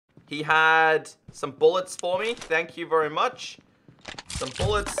He had some bullets for me. Thank you very much. Some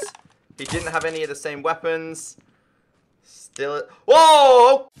bullets. He didn't have any of the same weapons. Still...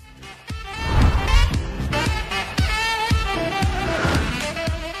 Whoa!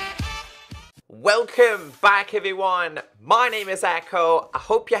 Welcome back, everyone. My name is Echo. I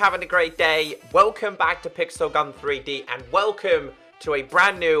hope you're having a great day. Welcome back to Pixel Gun 3D and welcome to a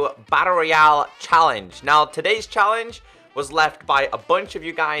brand new Battle Royale challenge. Now, today's challenge was left by a bunch of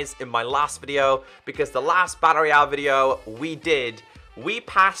you guys in my last video because the last Battle Royale video we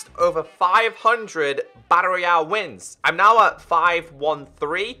passed over 500 Battle Royale wins. I'm now at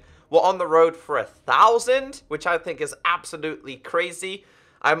 513. We're on the road for 1,000, which I think is absolutely crazy.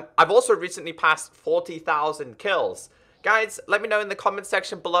 I've also recently passed 40,000 kills. Guys, let me know in the comment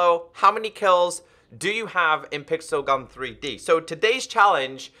section below, how many kills do you have in Pixel Gun 3D? So today's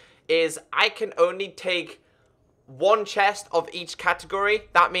challenge is I can only take one chest of each category.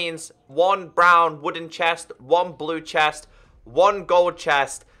 That means one brown wooden chest, one blue chest, one gold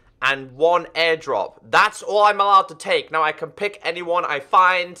chest, and one airdrop. That's all I'm allowed to take. Now I can pick anyone I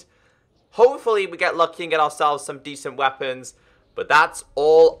find. Hopefully we get lucky and get ourselves some decent weapons. But that's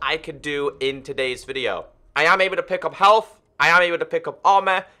all I can do in today's video. I am able to pick up health, I am able to pick up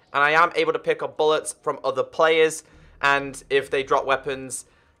armor, and I am able to pick up bullets from other players. And if they drop weapons,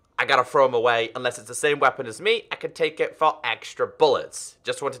 I gotta throw them away. Unless it's the same weapon as me, I can take it for extra bullets.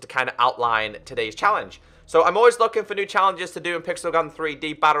 Just wanted to kind of outline today's challenge. So I'm always looking for new challenges to do in Pixel Gun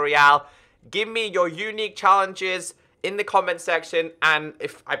 3D Battle Royale. Give me your unique challenges in the comment section, and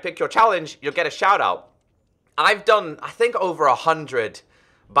if I pick your challenge, you'll get a shout out. I've done, I think, over 100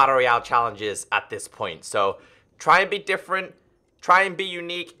 Battle Royale challenges at this point. So try and be different, try and be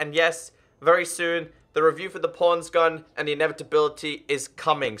unique, and yes, very soon, the review for the Pawns gun and the inevitability is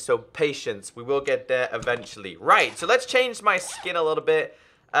coming. So patience, we will get there eventually. Right, so let's change my skin a little bit.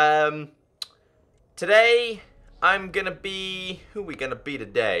 Today, I'm gonna be, who are we gonna be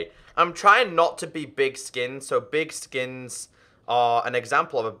today? I'm trying not to be big skin, so big skins are, an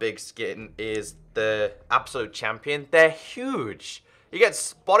example of a big skin is the Absolute Champion. They're huge. You get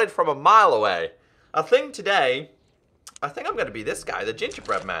spotted from a mile away. I think today, I think I'm going to be this guy, the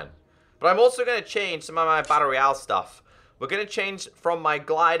Gingerbread Man. But I'm also going to change some of my Battle Royale stuff. We're going to change from my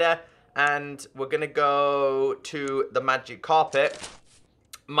glider, and we're going to go to the Magic Carpet.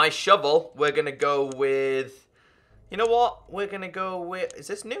 My shovel, we're going to go with, you know what? We're going to go with, is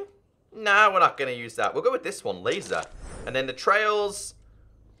this new? Nah, we're not going to use that. We'll go with this one, Laser. And then the trails,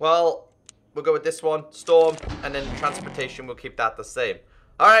 well, we'll go with this one, Storm, and then Transportation, we'll keep that the same.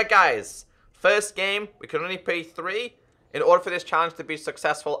 Alright, guys. First game, we can only play 3. In order for this challenge to be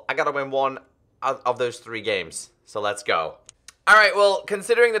successful, I gotta win one of those 3 games. So let's go. Alright, well,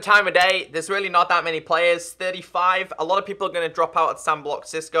 considering the time of day, there's really not that many players. 35. A lot of people are going to drop out at Sandblock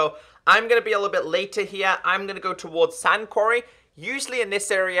Cisco. I'm going to be a little bit later here. I'm going to go towards Sand Quarry. Usually in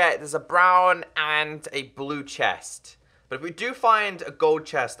this area, there's a brown and a blue chest. But if we do find a gold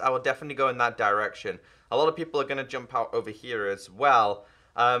chest, I will definitely go in that direction. A lot of people are going to jump out over here as well.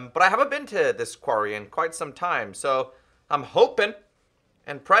 But I haven't been to this quarry in quite some time. So I'm hoping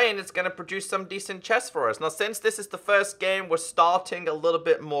and praying it's going to produce some decent chests for us. Now, since this is the first game, we're starting a little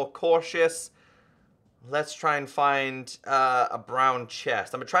bit more cautious. Let's try and find a brown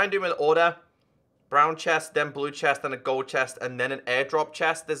chest. I'm going to try and do them in order. Brown chest, then blue chest, then a gold chest, and then an airdrop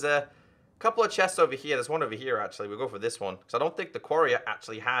chest. There's a couple of chests over here. There's one over here, actually. We'll go for this one. Because I don't think the quarry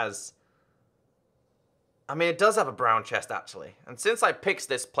actually has... I mean, it does have a brown chest, actually. And since I picked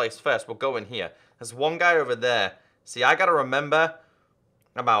this place first, we'll go in here. There's one guy over there. See, I gotta remember...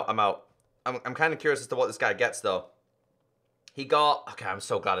 I'm out. I'm kind of curious as to what this guy gets, though. He got... Okay, I'm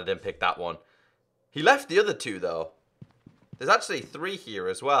so glad I didn't pick that one. He left the other 2, though. There's actually 3 here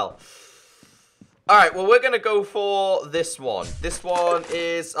as well. Alright, well, we're going to go for this one. This one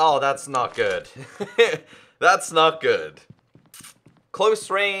is... Oh, that's not good. That's not good. Close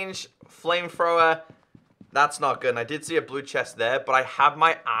range, flamethrower. That's not good. And I did see a blue chest there, but I have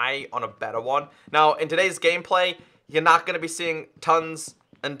my eye on a better one. Now, in today's gameplay, you're not going to be seeing tons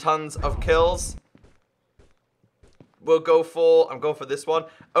and tons of kills. I'm going for this one.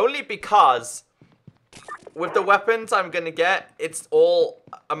 Only because... with the weapons I'm going to get, it's all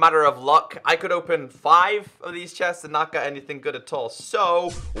a matter of luck. I could open 5 of these chests and not get anything good at all.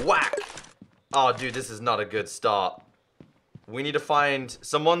 So, whack. Oh, dude, this is not a good start. We need to find...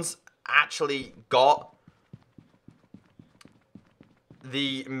 Someone's actually got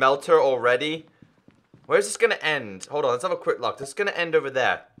the melter already. Where's this going to end? Hold on, let's have a quick look. This is going to end over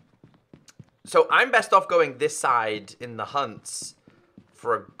there. So, I'm best off going this side in the hunts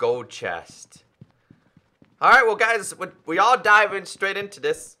for a gold chest. Alright, well guys, we are diving straight into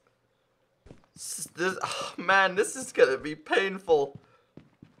this. Oh, man, this is gonna be painful.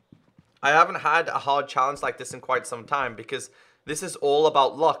 I haven't had a hard challenge like this in quite some time because this is all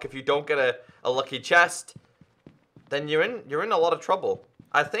about luck. If you don't get a lucky chest, then you're in a lot of trouble.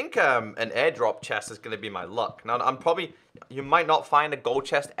 I think an airdrop chest is going to be my luck. Now, you might not find a gold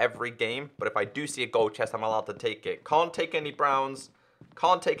chest every game, but if I do see a gold chest, I'm allowed to take it. Can't take any browns,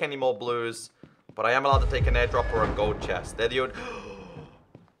 can't take any more blues, but I am allowed to take an airdrop or a gold chest. They're the only...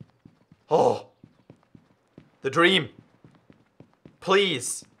 Oh, the dream.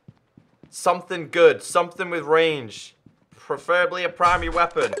 Please. Something good, something with range. Preferably a primary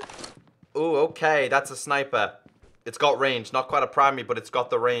weapon. Ooh, okay, that's a sniper. It's got range, not quite a primary, but it's got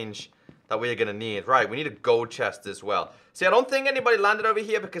the range that we're gonna need. Right, we need a gold chest as well. See, I don't think anybody landed over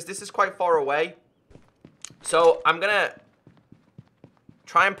here because this is quite far away. So, I'm gonna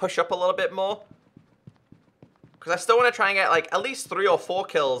try and push up a little bit more. Because I still want to try and get, like, at least 3 or 4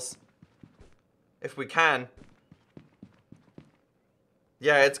 kills. If we can.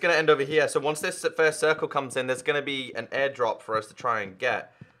 Yeah, it's going to end over here. So once this first circle comes in, there's going to be an airdrop for us to try and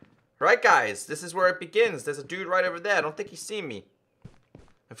get. Right, guys, this is where it begins. There's a dude right over there. I don't think he's seen me.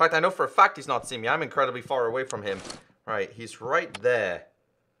 In fact, I know for a fact he's not seen me. I'm incredibly far away from him. Right, he's right there.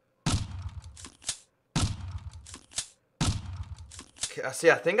 See,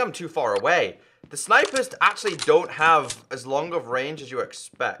 I think I'm too far away. The snipers actually don't have as long of range as you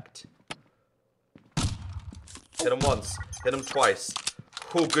expect. Hit him once. Hit him twice.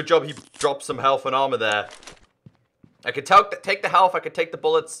 Cool, good job he dropped some health and armor there. I could take the health, I could take the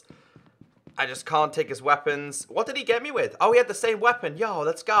bullets. I just can't take his weapons. What did he get me with? Oh, he had the same weapon. Yo,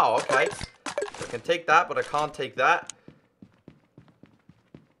 let's go. Okay. I can take that, but I can't take that.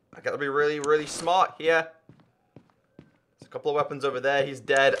 I gotta be really, really smart here. There's a couple of weapons over there. He's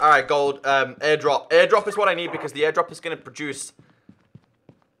dead. Alright, gold. Airdrop. Airdrop is what I need because the airdrop is gonna produce...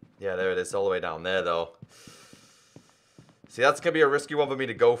 Yeah, there it is. All the way down there, though. See, that's going to be a risky one for me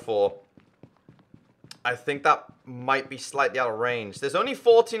to go for. I think that might be slightly out of range. There's only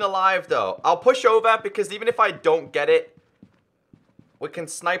 14 alive, though. I'll push over because even if I don't get it, we can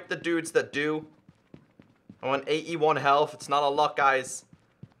snipe the dudes that do. I'm on 81 health. It's not a lot, guys.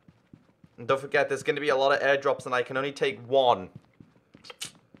 And don't forget, there's going to be a lot of airdrops, and I can only take 1.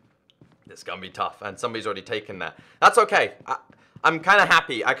 This is going to be tough, and somebody's already taken that. That's okay. I'm kind of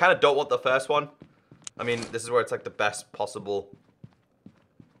happy. I kind of don't want the first one. I mean, this is where it's like the best possible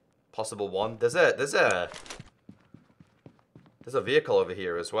one. There's a vehicle over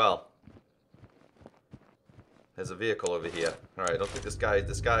here as well. There's a vehicle over here. All right, I don't think this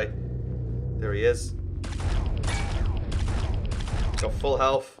guy. There he is. Got full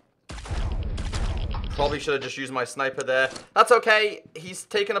health. Probably should have just used my sniper there. That's okay. He's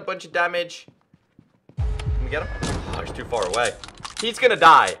taken a bunch of damage. Can we get him? Oh, he's too far away. He's gonna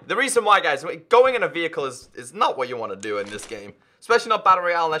die. The reason why, guys, going in a vehicle is not what you want to do in this game. Especially not Battle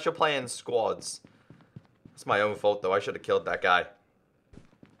Royale unless you're playing squads. It's my own fault, though. I should have killed that guy.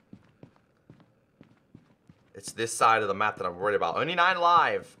 It's this side of the map that I'm worried about. Only 9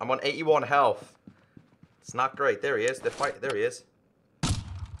 alive. I'm on 81 health. It's not great. There he is. There he is.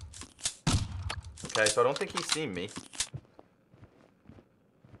 Okay, so I don't think he's seen me.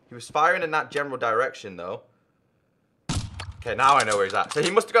 He was firing in that general direction, though. Okay, now I know where he's at. So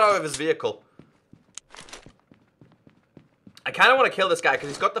he must have got out of his vehicle. I kind of want to kill this guy because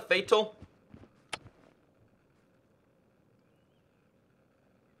he's got the fatal.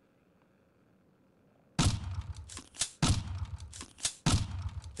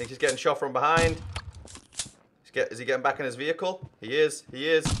 Think he's getting shot from behind. Is he getting back in his vehicle? He is. He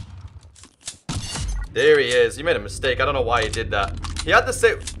is. There he is. He made a mistake. I don't know why he did that. He had the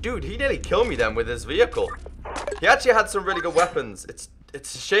same... Dude, he nearly killed me then with his vehicle. He actually had some really good weapons. It's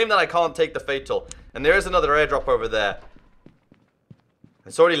a shame that I can't take the fatal. And there is another airdrop over there.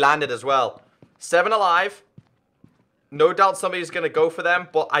 It's already landed as well. 7 alive. No doubt somebody's going to go for them.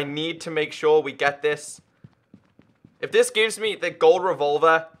 But I need to make sure we get this. If this gives me the gold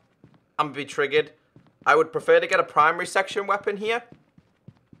revolver, I'm going to be triggered. I would prefer to get a primary section weapon here.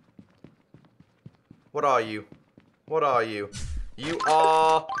 What are you? What are you? You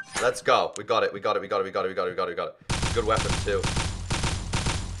are... Let's go. We got it. We got it. We got it. We got it. We got it. We got it. We got it. Good weapon, too.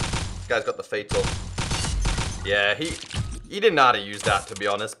 This guy's got the fatal. Yeah, he didn't know how to use that, to be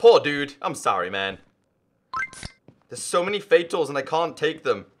honest. Poor dude. I'm sorry, man. There's so many fatals, and I can't take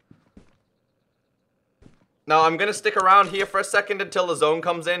them. Now, I'm going to stick around here for a second until the zone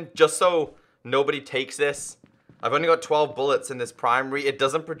comes in, just so nobody takes this. I've only got 12 bullets in this primary. It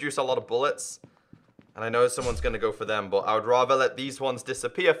doesn't produce a lot of bullets. And I know someone's going to go for them, but I would rather let these ones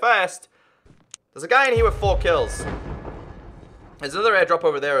disappear first. There's a guy in here with 4 kills. There's another airdrop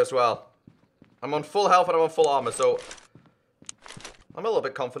over there as well. I'm on full health and I'm on full armor, so I'm a little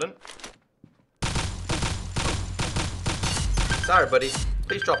bit confident. Sorry, buddy.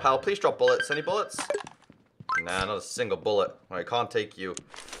 Please drop health. Please drop bullets. Any bullets? Nah, not a single bullet. Alright, can't take you. Is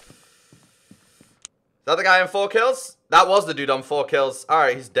that the guy on 4 kills? That was the dude on 4 kills.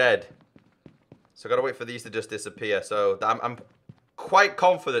 Alright, he's dead. So I gotta wait for these to just disappear. So I'm quite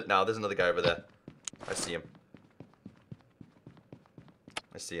confident now. There's another guy over there. I see him.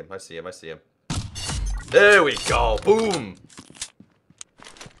 I see him. I see him. I see him. There we go. Boom.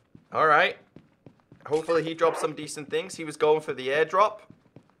 Alright. Hopefully he dropped some decent things. He was going for the airdrop.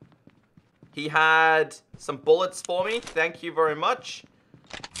 He had some bullets for me. Thank you very much.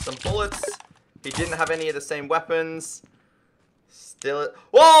 Some bullets. He didn't have any of the same weapons. Still.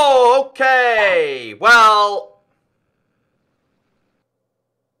 Whoa! Okay. Well.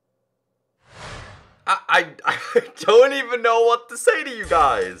 I don't even know what to say to you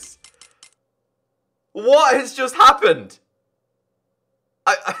guys. What has just happened?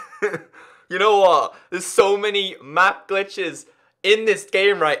 You know what? There's so many map glitches in this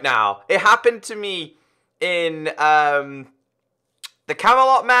game right now. It happened to me in the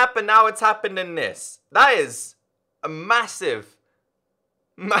Camelot map, and now it's happened in this. That is a massive,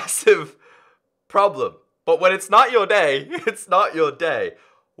 massive problem. But when it's not your day, it's not your day.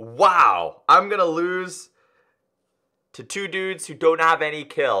 Wow. I'm going to lose to 2 dudes who don't have any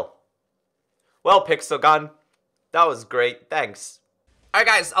kill. Well, Pixel Gun, that was great. Thanks. Alright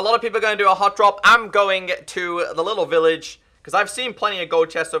guys, a lot of people are going to do a hot drop. I'm going to the little village, because I've seen plenty of gold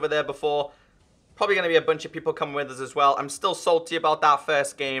chests over there before. Probably going to be a bunch of people coming with us as well. I'm still salty about that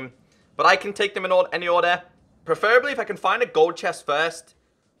first game, but I can take them in any order. Preferably if I can find a gold chest first,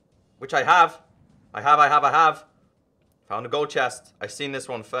 which I have. I have. Found a gold chest. I've seen this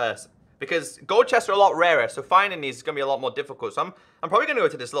one first. Because gold chests are a lot rarer, so finding these is going to be a lot more difficult. So I'm probably going to go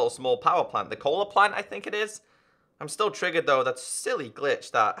to this little small power plant. The cola plant, I think it is. I'm still triggered, though. That silly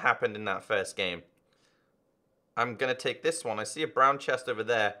glitch that happened in that first game. I'm going to take this one. I see a brown chest over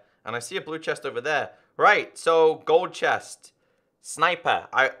there. And I see a blue chest over there. Right, so gold chest. Sniper.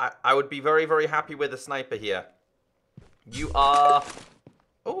 I would be very, very happy with a sniper here. You are...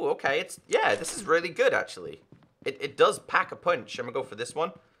 Oh, okay. Yeah, this is really good, actually. It does pack a punch. I'm going to go for this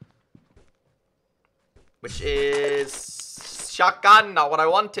one. Which is... shotgun. Not what I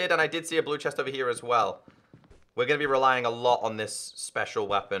wanted. And I did see a blue chest over here as well. We're going to be relying a lot on this special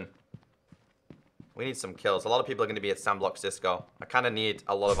weapon. We need some kills. A lot of people are going to be at Sandblock Cisco. I kind of need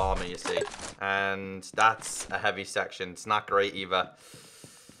a lot of armor, you see. And that's a heavy section. It's not great either.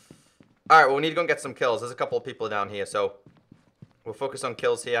 Alright, well, we need to go and get some kills. There's a couple of people down here, so we'll focus on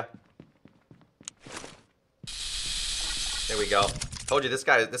kills here. There we go. Told you, this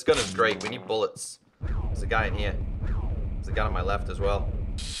gun is great. We need bullets. There's a guy in here. There's a guy on my left as well.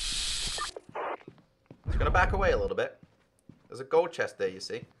 Just going to back away a little bit. There's a gold chest there, you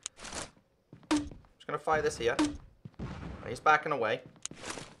see. Just going to fire this here. He's backing away.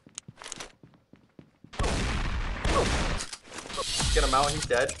 Get him out, he's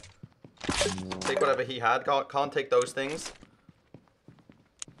dead. Take whatever he had. Can't take those things.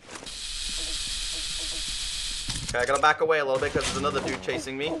 Okay, I gotta back away a little bit because there's another dude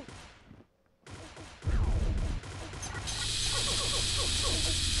chasing me.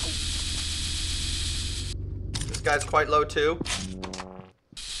 This guy's quite low too.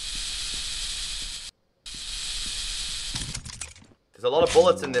 There's a lot of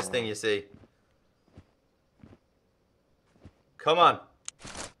bullets in this thing, you see. Come on.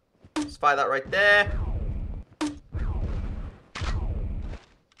 Let's fire that right there.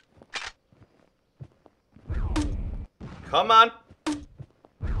 Come on.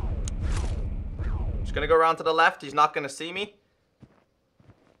 Just gonna go around to the left. He's not gonna see me.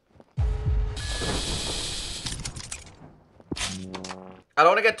 I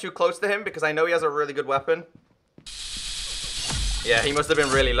don't want to get too close to him because I know he has a really good weapon. Yeah, he must have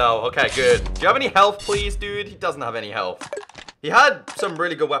been really low. Okay, good. Do you have any health, please, dude? He doesn't have any health. He had some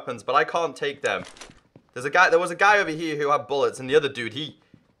really good weapons, but I can't take them. There was a guy over here who had bullets, and the other dude, he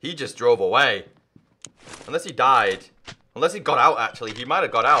just drove away. Unless he died. Unless he got out, actually. He might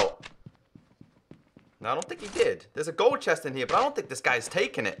have got out. No, I don't think he did. There's a gold chest in here, but I don't think this guy's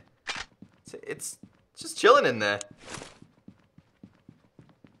taking it. It's just chilling in there.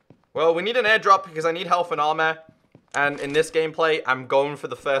 Well, we need an airdrop because I need health and armor. And in this gameplay, I'm going for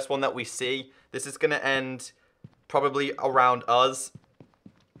the first one that we see. This is going to end probably around us.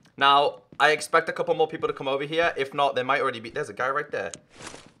 Now, I expect a couple more people to come over here. If not, there might already be... There's a guy right there.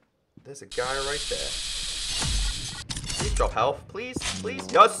 There's a guy right there. Please drop health. Please, please.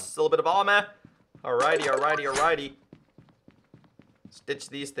 Yes, a little bit of armor. Alrighty, alrighty, alrighty. Stitch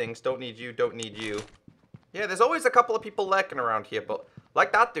these things. Don't need you, don't need you. Yeah, there's always a couple of people lurking around here, but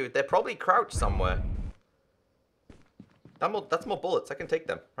like that dude, they're probably crouched somewhere. That's more bullets. I can take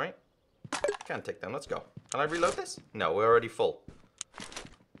them, right? Can't take them. Let's go. Can I reload this? No, we're already full.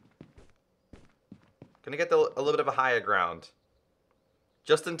 Gonna get a little bit of a higher ground.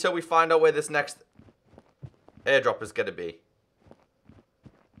 Just until we find out where this next airdrop is gonna be.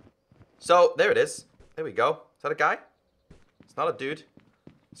 So, there it is. There we go. Is that a guy? It's not a dude.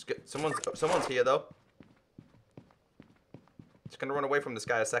 It's good. Someone's here, though. Just gonna run away from this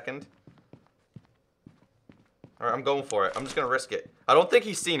guy a second. Alright, I'm going for it. I'm just gonna risk it. I don't think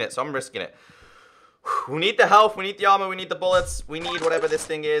he's seen it, so I'm risking it. We need the health, we need the armor, we need the bullets, we need whatever this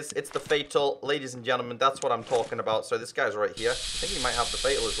thing is. It's the fatal, ladies and gentlemen. That's what I'm talking about. So this guy's right here. I think he might have the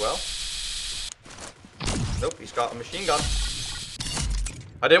fatal as well. Nope, he's got a machine gun.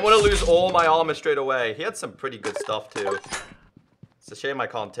 I didn't want to lose all my armor straight away. He had some pretty good stuff too. It's a shame I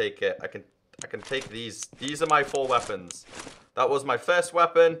can't take it. I can take these. These are my 4 weapons. That was my first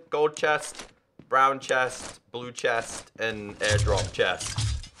weapon. Gold chest, brown chest, blue chest, and airdrop chest.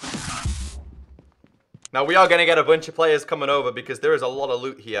 Now we are going to get a bunch of players coming over because there is a lot of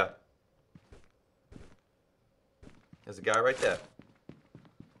loot here. There's a guy right there.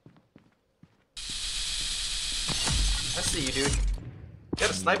 I see you, dude. He had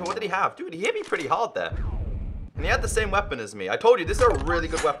a sniper. What did he have? Dude, he hit me pretty hard there. And he had the same weapon as me. I told you, this is a really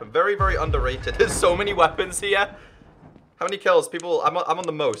good weapon. Very, very underrated. There's so many weapons here. How many kills? People, I'm on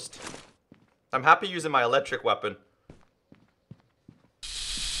the most. I'm happy using my electric weapon.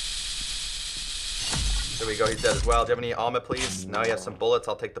 There we go, he's dead as well. Do you have any armor, please? No, he has some bullets.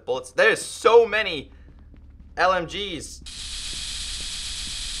 I'll take the bullets. There's so many LMGs.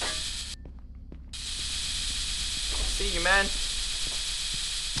 See you, man.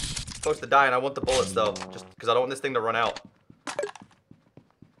 Close to dying. I want the bullets, though. Just because I don't want this thing to run out. I'm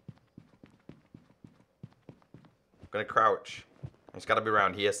gonna crouch. He's got to be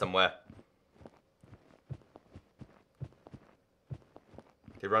around here somewhere.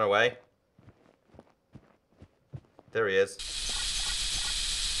 Did he run away? There he is.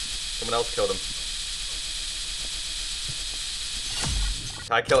 Someone else killed him.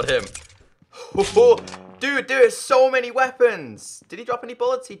 I killed him. Dude, there's so many weapons. Did he drop any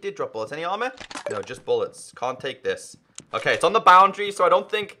bullets? He did drop bullets. Any armor? No, just bullets. Can't take this. Okay, it's on the boundary, so I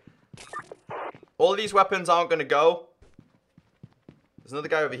don't think all of these weapons aren't going to go. There's another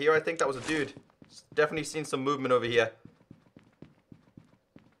guy over here. I think that was a dude. Definitely seen some movement over here.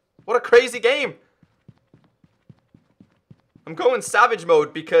 What a crazy game. I'm going savage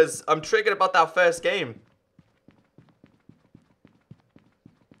mode because I'm triggered about that first game.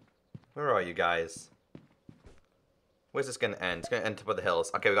 Where are you guys? Where's this going to end? It's going to end up at the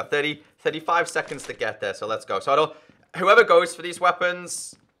hills. Okay, we got 35 seconds to get there, so let's go. So whoever goes for these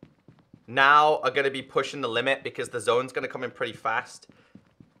weapons now are going to be pushing the limit because the zone's going to come in pretty fast.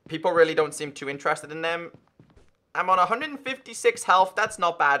 People really don't seem too interested in them. I'm on 156 health. That's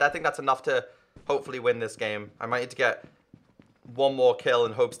not bad. I think that's enough to hopefully win this game. I might need to get one more kill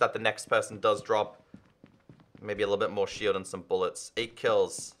in hopes that the next person does drop maybe a little bit more shield and some bullets. 8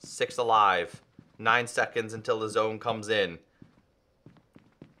 kills, 6 alive, 9 seconds until the zone comes in.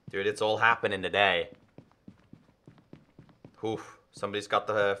 Dude, it's all happening today. Oof, somebody's got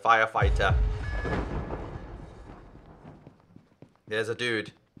the firefighter. There's a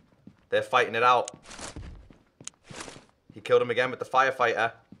dude. They're fighting it out. He killed him again with the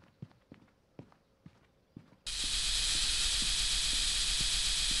firefighter.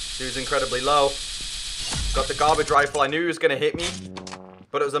 Dude's incredibly low. Got the garbage rifle. I knew he was going to hit me.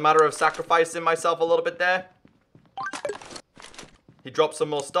 But it was a matter of sacrificing myself a little bit there. He dropped some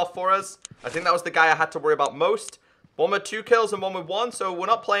more stuff for us. I think that was the guy I had to worry about most. One with 2 kills and one with 1. So we're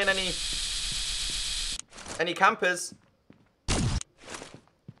not playing any campers.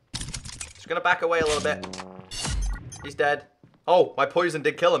 Just going to back away a little bit. He's dead. Oh, my poison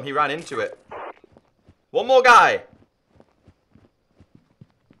did kill him. He ran into it. One more guy.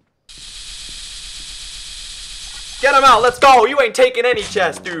 Get him out. Let's go. You ain't taking any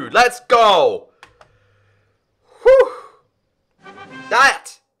chest, dude. Let's go. Whew.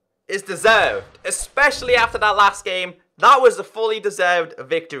 That is deserved. Especially after that last game. That was a fully deserved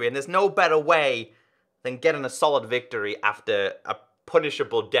victory. And there's no better way than getting a solid victory after a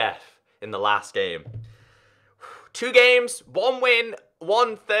punishable death in the last game. 2 games, 1 win,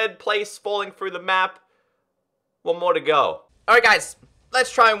 1 third place falling through the map. 1 more to go. Alright guys,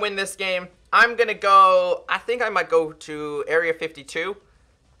 let's try and win this game. I'm going to go, I think I might go to Area 52.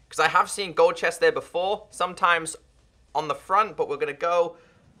 Because I have seen gold chests there before. Sometimes on the front, but we're going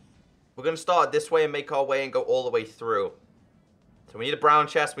to start this way and make our way and go all the way through. So we need a brown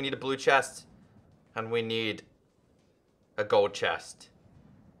chest, we need a blue chest, and we need a gold chest.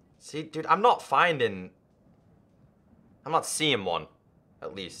 See, dude, I'm not seeing one,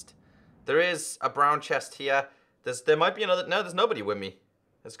 at least. There is a brown chest here. There might be another. No, there's nobody with me.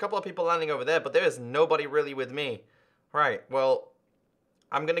 There's a couple of people landing over there, but there is nobody really with me. Right, well,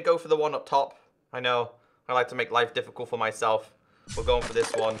 I'm going to go for the one up top. I know, I like to make life difficult for myself. We're going for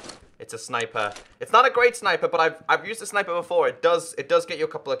this one. It's a sniper. It's not a great sniper, but I've used a sniper before. It does get you a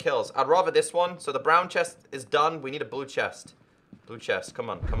couple of kills. I'd rather this one. So the brown chest is done. We need a blue chest. Blue chest. Come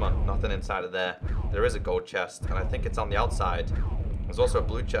on, come on. Nothing inside of there. There is a gold chest, and I think it's on the outside. There's also a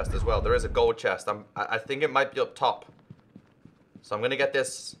blue chest as well. There is a gold chest. I think it might be up top. So I'm gonna get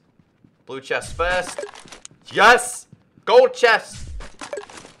this blue chest first. Yes! Gold chest!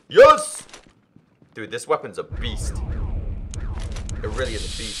 Yes! Dude, this weapon's a beast. It really is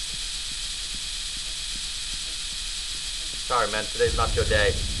a beast. Sorry, man. Today's not your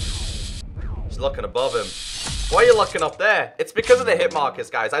day. He's looking above him. Why are you looking up there? It's because of the hit markers,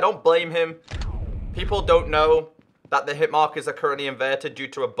 guys. I don't blame him. People don't know that the hit markers are currently inverted due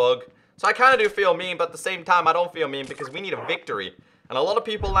to a bug. So I kind of do feel mean, but at the same time, I don't feel mean because we need a victory. And a lot of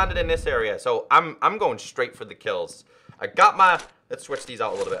people landed in this area. So I'm going straight for the kills. I got my... Let's switch these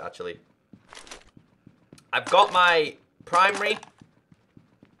out a little bit, actually. I've got my primary.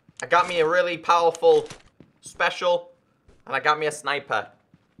 I got me a really powerful special. And I got me a sniper.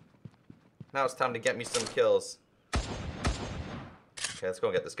 Now it's time to get me some kills. Okay, let's go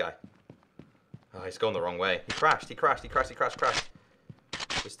and get this guy. Oh, he's going the wrong way. He crashed. He crashed. He crashed. He crashed. Crashed.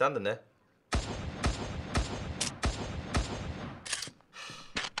 He's standing there. I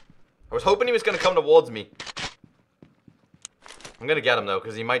was hoping he was going to come towards me. I'm going to get him, though,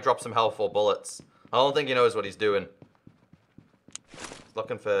 because he might drop some health or bullets. I don't think he knows what he's doing. He's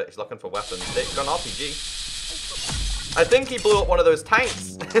looking for weapons. He's got an RPG. I think he blew up one of those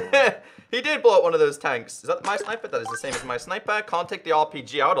tanks. He did blow up one of those tanks. Is that my sniper? That is the same as my sniper. Can't take the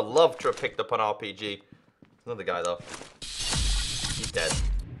RPG. I would have loved to have picked up an RPG. Another guy, though. He's dead.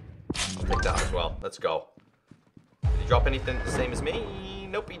 I'll take that as well. Let's go. Did he drop anything the same as me?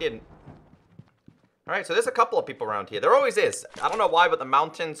 Nope, he didn't. Alright, so there's a couple of people around here. There always is. I don't know why, but the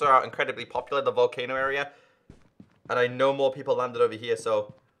mountains are incredibly popular, the volcano area. And I know more people landed over here,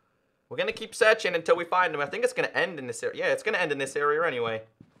 so... We're going to keep searching until we find them. I think it's going to end in this area. Yeah, it's going to end in this area anyway.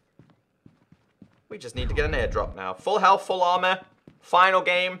 We just need to get an airdrop now. Full health, full armor. Final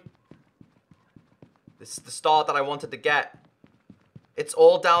game. This is the start that I wanted to get. It's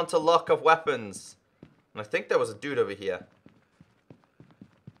all down to luck of weapons. And I think there was a dude over here.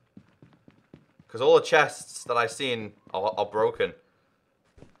 Because all the chests that I've seen are broken.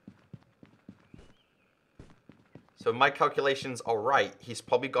 So my calculations are right. He's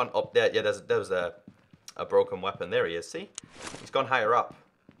probably gone up there. Yeah, there's a broken weapon. There he is. See? He's gone higher up.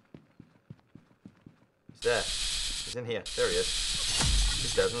 He's there. He's in here. There he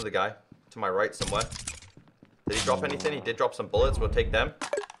is. There's another guy to my right somewhere. Did he drop anything? He did drop some bullets. We'll take them.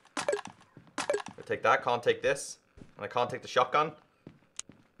 We'll take that. Can't take this. And I can't take the shotgun.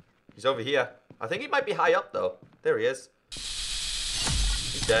 He's over here. I think he might be high up, though. There he is.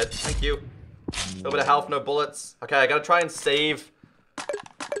 He's dead. Thank you. A little bit of health, no bullets. Okay, I gotta try and save.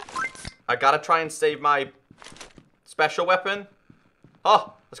 I gotta try and save my special weapon.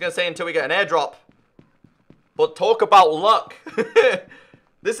 Oh, I was gonna say until we get an airdrop. But talk about luck.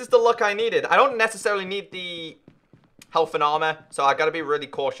 This is the luck I needed. I don't necessarily need the health and armor, so I gotta be really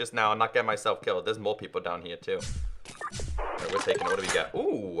cautious now and not get myself killed. There's more people down here too. Right, we're taking it. What do we get?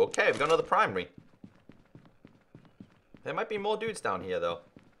 Ooh, okay, we've got another primary. There might be more dudes down here though.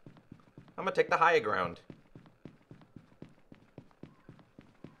 I'm gonna take the higher ground.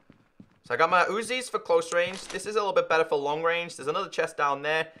 So I got my Uzis for close range. This is a little bit better for long range. There's another chest down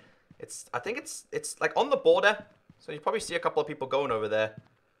there. I think it's like on the border. So you probably see a couple of people going over there.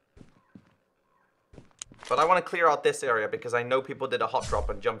 But I want to clear out this area because I know people did a hot drop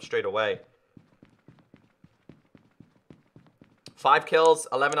and jumped straight away. 5 kills,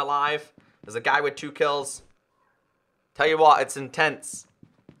 11 alive. There's a guy with 2 kills. Tell you what, it's intense.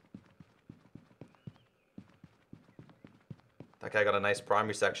 That guy got a nice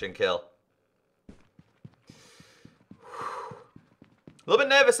primary section kill. A little bit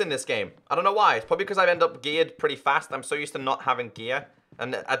nervous in this game. I don't know why. It's probably because I've ended up geared pretty fast. I'm so used to not having gear.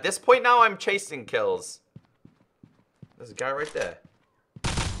 And at this point now, I'm chasing kills. There's a guy right there.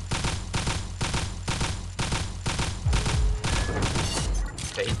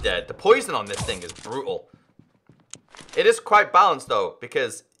 Okay, he's dead. The poison on this thing is brutal. It is quite balanced, though,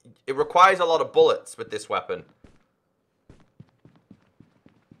 because it requires a lot of bullets with this weapon.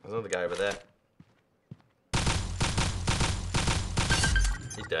 There's another guy over there.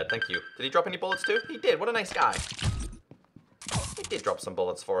 He's dead, thank you. Did he drop any bullets too? He did, what a nice guy. He did drop some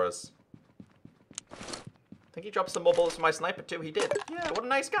bullets for us. I think he dropped some more bullets for my sniper too. He did. Yeah, what a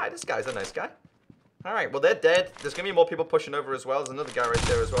nice guy. This guy's a nice guy. Alright, well, they're dead. There's going to be more people pushing over as well. There's another guy right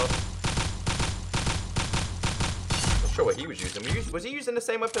there as well. Not sure what he was using. Was he using the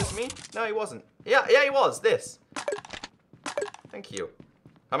same weapon as me? No, he wasn't. Yeah, he was. This. Thank you.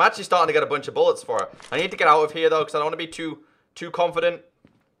 I'm actually starting to get a bunch of bullets for it. I need to get out of here, though, because I don't want to be too confident.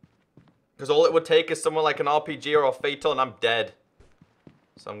 Because all it would take is someone like an RPG or a Fatal, and I'm dead.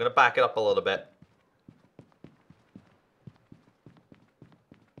 So I'm going to back it up a little bit.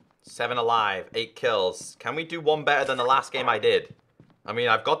 7 alive, 8 kills. Can we do one better than the last game I did? I mean,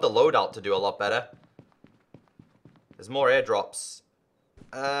 I've got the loadout to do a lot better. There's more airdrops.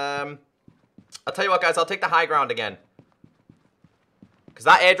 I'll tell you what, guys. I'll take the high ground again. Because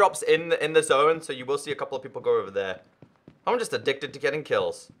that airdrop's in the zone, so you will see a couple of people go over there. I'm just addicted to getting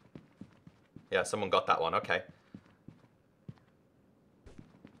kills. Yeah, someone got that one. Okay.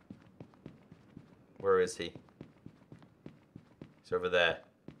 Where is he? He's over there.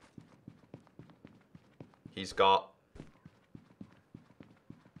 He's got...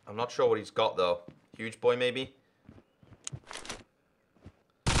 I'm not sure what he's got, though. Huge boy, maybe?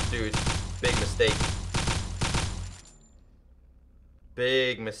 Dude, big mistake.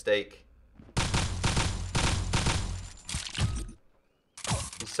 Big mistake.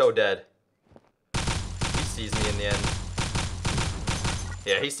 He's so dead. He sees me in the end.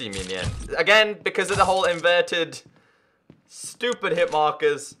 Yeah, he sees me in the end. Again, because of the whole inverted, stupid hit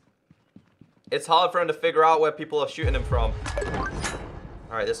markers, it's hard for him to figure out where people are shooting him from.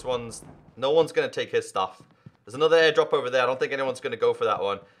 Alright, this one's... No one's going to take his stuff. There's another airdrop over there. I don't think anyone's going to go for that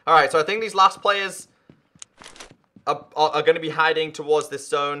one. Alright, so I think these last players are going to be hiding towards this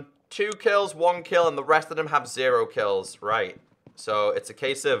zone. 2 kills, 1 kill, and the rest of them have 0 kills. Right. So it's a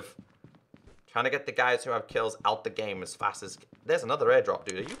case of trying to get the guys who have kills out the game as fast as... There's another airdrop,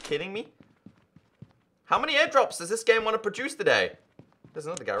 dude. Are you kidding me? How many airdrops does this game want to produce today? There's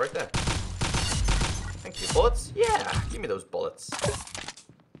another guy right there. Thank you. Bullets? Yeah, give me those bullets.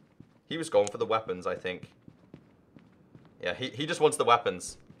 He was going for the weapons, I think. Yeah, he just wants the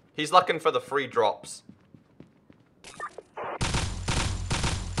weapons. He's looking for the free drops.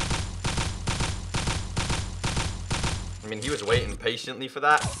 I mean, he was waiting patiently for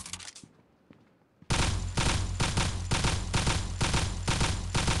that.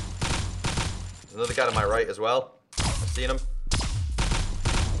 There's another guy to my right as well. I've seen him.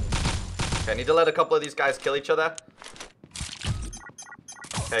 Okay, I need to let a couple of these guys kill each other.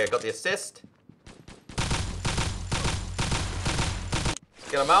 Okay, I got the assist.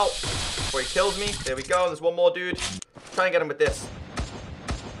 Let's get him out before he kills me. There we go. There's one more dude. Try and get him with this.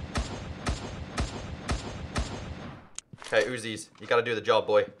 Okay, Uzis. You gotta do the job,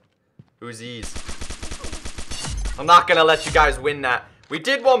 boy. Uzis. I'm not gonna let you guys win that. We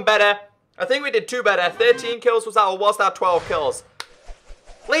did one better. I think we did 2 better. 13 kills was that, or was that 12 kills?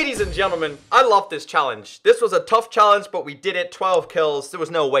 Ladies and gentlemen, I love this challenge. This was a tough challenge, but we did it. 12 kills. There was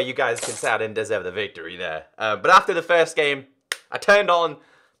no way you guys could say I didn't deserve the victory there. But after the first game, I turned on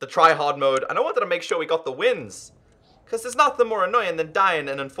the try-hard mode, and I wanted to make sure we got the wins. Because there's nothing more annoying than dying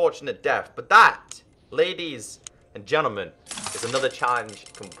an unfortunate death. But that, ladies and gentlemen, is another challenge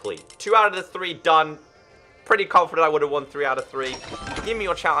complete. 2 out of the 3 done. Pretty confident I would have won 3 out of 3. Give me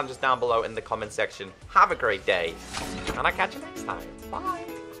your challenges down below in the comment section. Have a great day, and I'll catch you next time. Bye.